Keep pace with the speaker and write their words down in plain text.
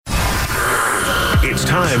It's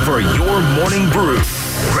time for your Morning Brew.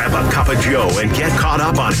 Grab a cup of Joe and get caught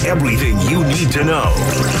up on everything you need to know.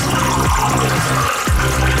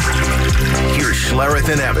 Here's Schlereth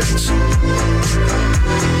and Evans.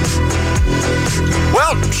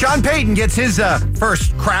 Well, Sean Payton gets his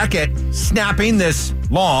first crack at snapping this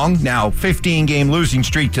long, now 15-game losing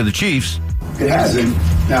streak to the Chiefs. It hasn't.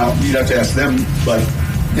 Now, you'd have to ask them, but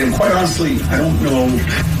and quite honestly, I don't know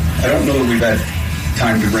that we've had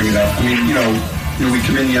time to bring it up. I mean, we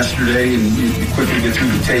come in yesterday and you quickly get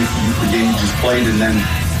through the tape, the game you just played, and then,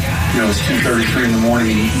 it's 2:33 in the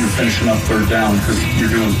morning and you're finishing up third down because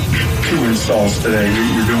you're doing 2 installs today.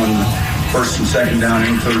 You're doing first and second down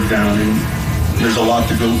and third down, and there's a lot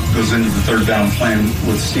that goes into the third down plan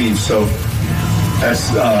with Steve. So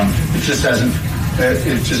that's it just hasn't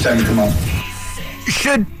come up.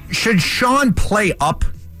 Should Sean play up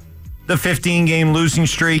the 15-game losing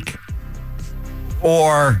streak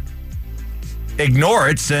or ignore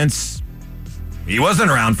it since he wasn't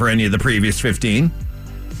around for any of the previous 15?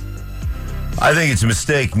 I think it's a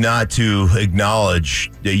mistake not to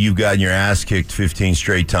acknowledge that you've gotten your ass kicked 15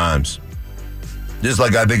 straight times. Just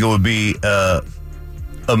like I think it would be a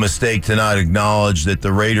mistake to not acknowledge that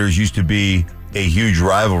the Raiders used to be a huge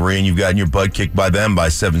rivalry and you've gotten your butt kicked by them by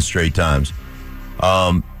 7 straight times.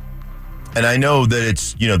 And I know that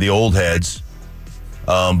it's, the old heads,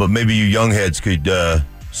 but maybe you young heads could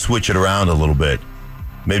switch it around a little bit.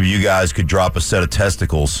 Maybe you guys could drop a set of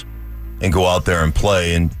testicles and go out there and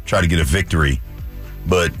play and try to get a victory.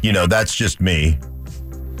 But, that's just me.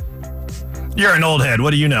 You're an old head.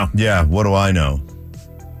 What do you know? Yeah, what do I know?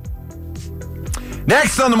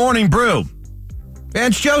 Next on the Morning Brew,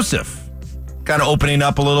 Vance Joseph kind of opening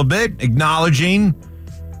up a little bit, acknowledging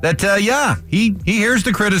that, he hears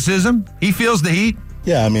the criticism. He feels the heat.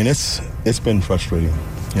 Yeah, I mean, it's been frustrating,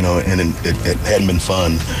 and it hadn't been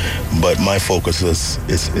fun. But my focus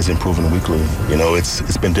is improving weekly.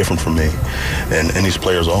 It's been different for me, and these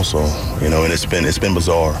players also. And it's been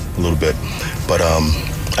bizarre a little bit. But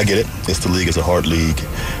I get it. The league is a hard league,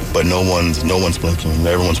 but no one's blinking.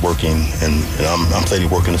 Everyone's working, and I'm clearly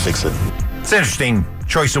working to fix it. It's an interesting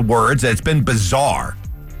choice of words. It's been bizarre.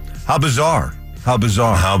 How bizarre? How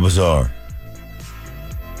bizarre? How bizarre?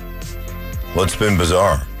 What's been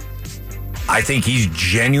bizarre? I think he's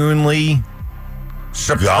genuinely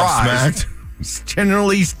surprised. He's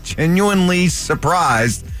genuinely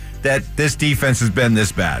surprised that this defense has been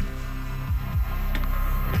this bad.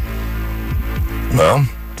 Well,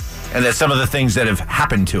 and that some of the things that have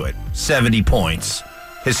happened to it, 70 points,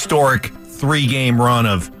 historic 3-game run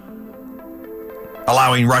of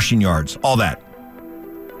allowing rushing yards, all that.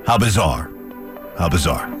 How bizarre. How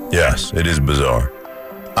bizarre. Yes, it is bizarre.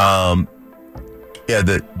 Yeah,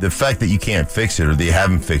 the fact that you can't fix it or that you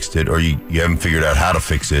haven't fixed it or you haven't figured out how to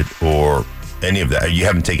fix it or any of that, you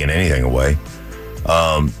haven't taken anything away.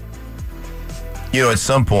 At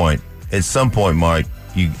some point, Mike,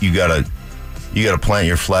 you gotta plant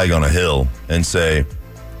your flag on a hill and say,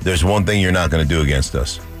 there's one thing you're not going to do against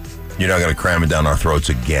us. You're not going to cram it down our throats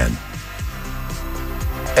again.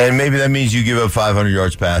 And maybe that means you give up 500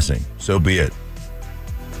 yards passing. So be it.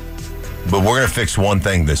 But we're going to fix one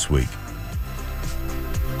thing this week.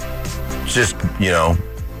 Just,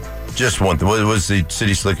 just one thing. What was the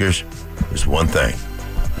City Slickers? Just one thing.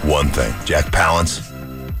 One thing. Jack Palance.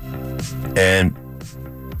 And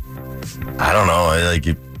I don't know.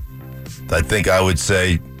 I think I would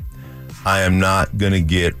say I am not going to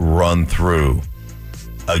get run through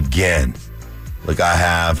again like I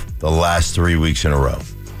have the last 3 weeks in a row.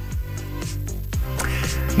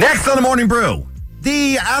 Next on the Morning Brew,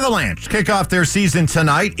 the Avalanche kick off their season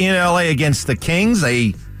tonight in LA against the Kings.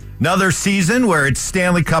 Another season where it's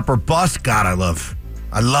Stanley Cup or bust. God, I love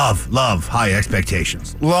high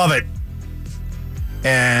expectations. Love it.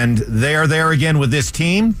 And they're there again with this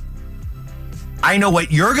team. I know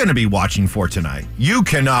what you're going to be watching for tonight. You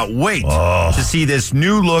cannot wait to see this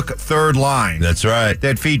new look third line. That's right.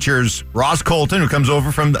 That features Ross Colton, who comes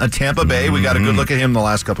over from Tampa Bay. We got a good look at him the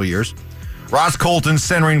last couple of years. Ross Colton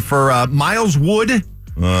centering for Miles Wood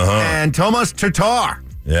and Tomas Tatar.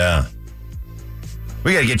 Yeah.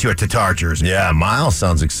 We got to get you a Tatar jersey. Yeah, Miles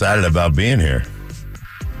sounds excited about being here.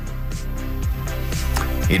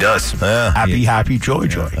 He does. Yeah. Happy, joy.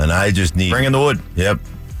 And I just need... Bring in the wood. Yep.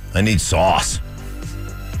 I need sauce.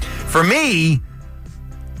 For me,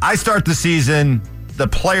 I start the season, the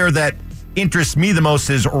player that interests me the most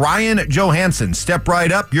is Ryan Johansson. Step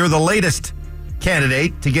right up. You're the latest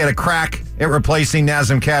candidate to get a crack at replacing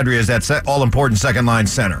Nazem Kadri as that all-important second-line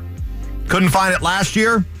center. Couldn't find it last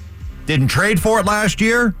year. Didn't trade for it last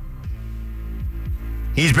year.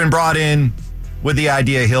 He's been brought in with the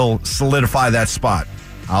idea he'll solidify that spot.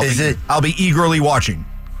 I'll be eagerly watching.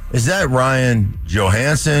 Is that Ryan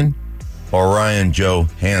Johansson or Ryan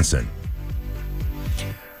Johansson?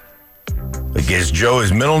 Like, is Joe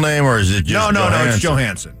his middle name, or is it just No, Johansson? it's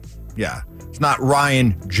Johansson. Yeah. It's not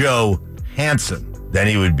Ryan Joe Hansen. Then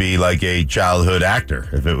he would be like a childhood actor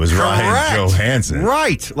if it was Ryan Johansson.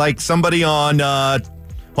 Right. Like somebody on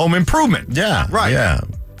Home Improvement. Yeah. Right. Yeah.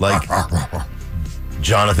 Like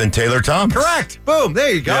Jonathan Taylor Thomas. Correct. Boom. There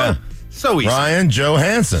you go. Yeah. So easy. Ryan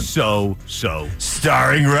Johansson. So.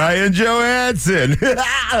 Starring Ryan Johansson.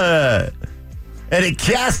 And a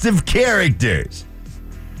cast of characters.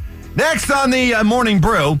 Next on the Morning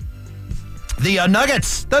Brew, the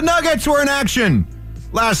Nuggets. The Nuggets were in action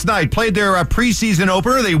last night. Played their preseason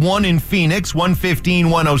opener. They won in Phoenix,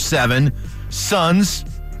 115-107. Suns,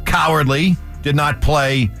 cowardly, did not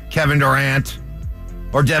play Kevin Durant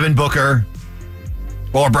or Devin Booker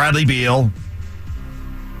or Bradley Beal.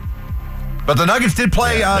 But the Nuggets did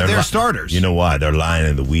play their starters. You know why? They're lying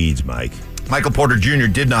in the weeds, Mike. Michael Porter Jr.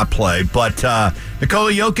 did not play, but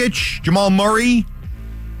Nikola Jokic, Jamal Murray,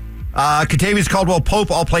 Kentavious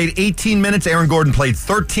Caldwell-Pope all played 18 minutes. Aaron Gordon played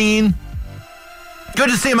 13. Good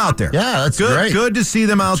to see him out there. Yeah, that's great. Good to see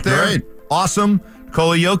them out there. Great. Awesome.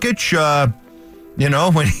 Nikola Jokic,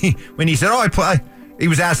 when he said, I play, he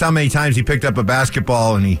was asked how many times he picked up a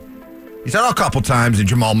basketball, and he said, a couple times, and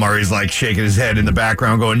Jamal Murray's like shaking his head in the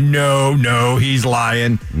background going, no, he's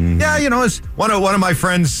lying. Mm-hmm. Yeah, one of my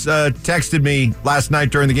friends texted me last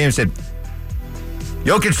night during the game and said,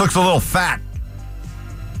 Jokic looks a little fat.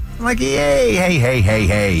 I'm like, hey.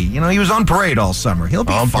 He was on parade all summer. He'll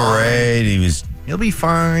be on fine. Parade. He'll be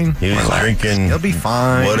fine. He was drinking. He'll be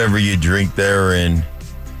fine. Whatever you drink there in.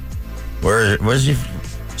 Where's he?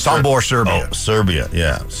 Sombor, Serbia. Oh, Serbia.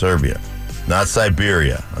 Yeah, Serbia. Not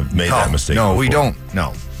Siberia. I've made that mistake No, before. we don't.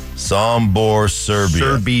 No. Sombor, Serbia.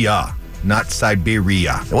 Serbia, not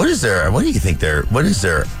Siberia. What is their, what do you think what is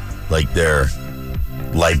their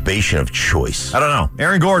libation of choice? I don't know.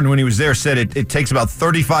 Aaron Gordon, when he was there, said it takes about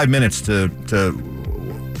 35 minutes to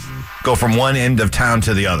go from one end of town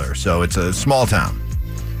to the other. So it's a small town.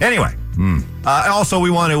 Anyway, also we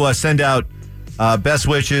want to send out best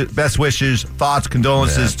wishes, thoughts,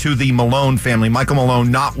 condolences to the Malone family. Michael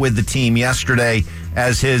Malone not with the team yesterday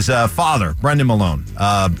as his father, Brendan Malone,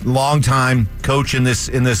 longtime coach in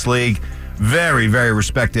this league, very, very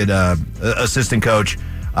respected assistant coach,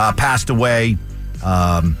 passed away.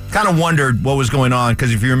 Kind of wondered what was going on,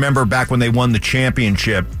 because if you remember back when they won the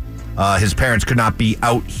championship, his parents could not be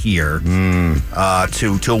out here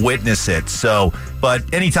to witness it. So,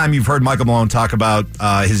 but anytime you've heard Michael Malone talk about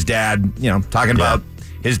his dad, talking about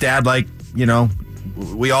his dad, like,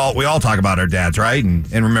 we all talk about our dads, right?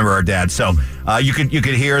 And remember our dads. So you could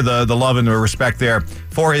hear the love and the respect there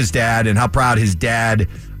for his dad and how proud his dad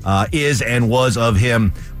is and was of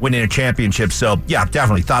him winning a championship. So, yeah,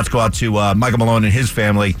 definitely thoughts go out to Michael Malone and his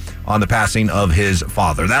family on the passing of his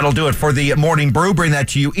father. That'll do it for the Morning Brew. Bring that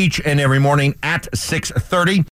to you each and every morning at 6:30.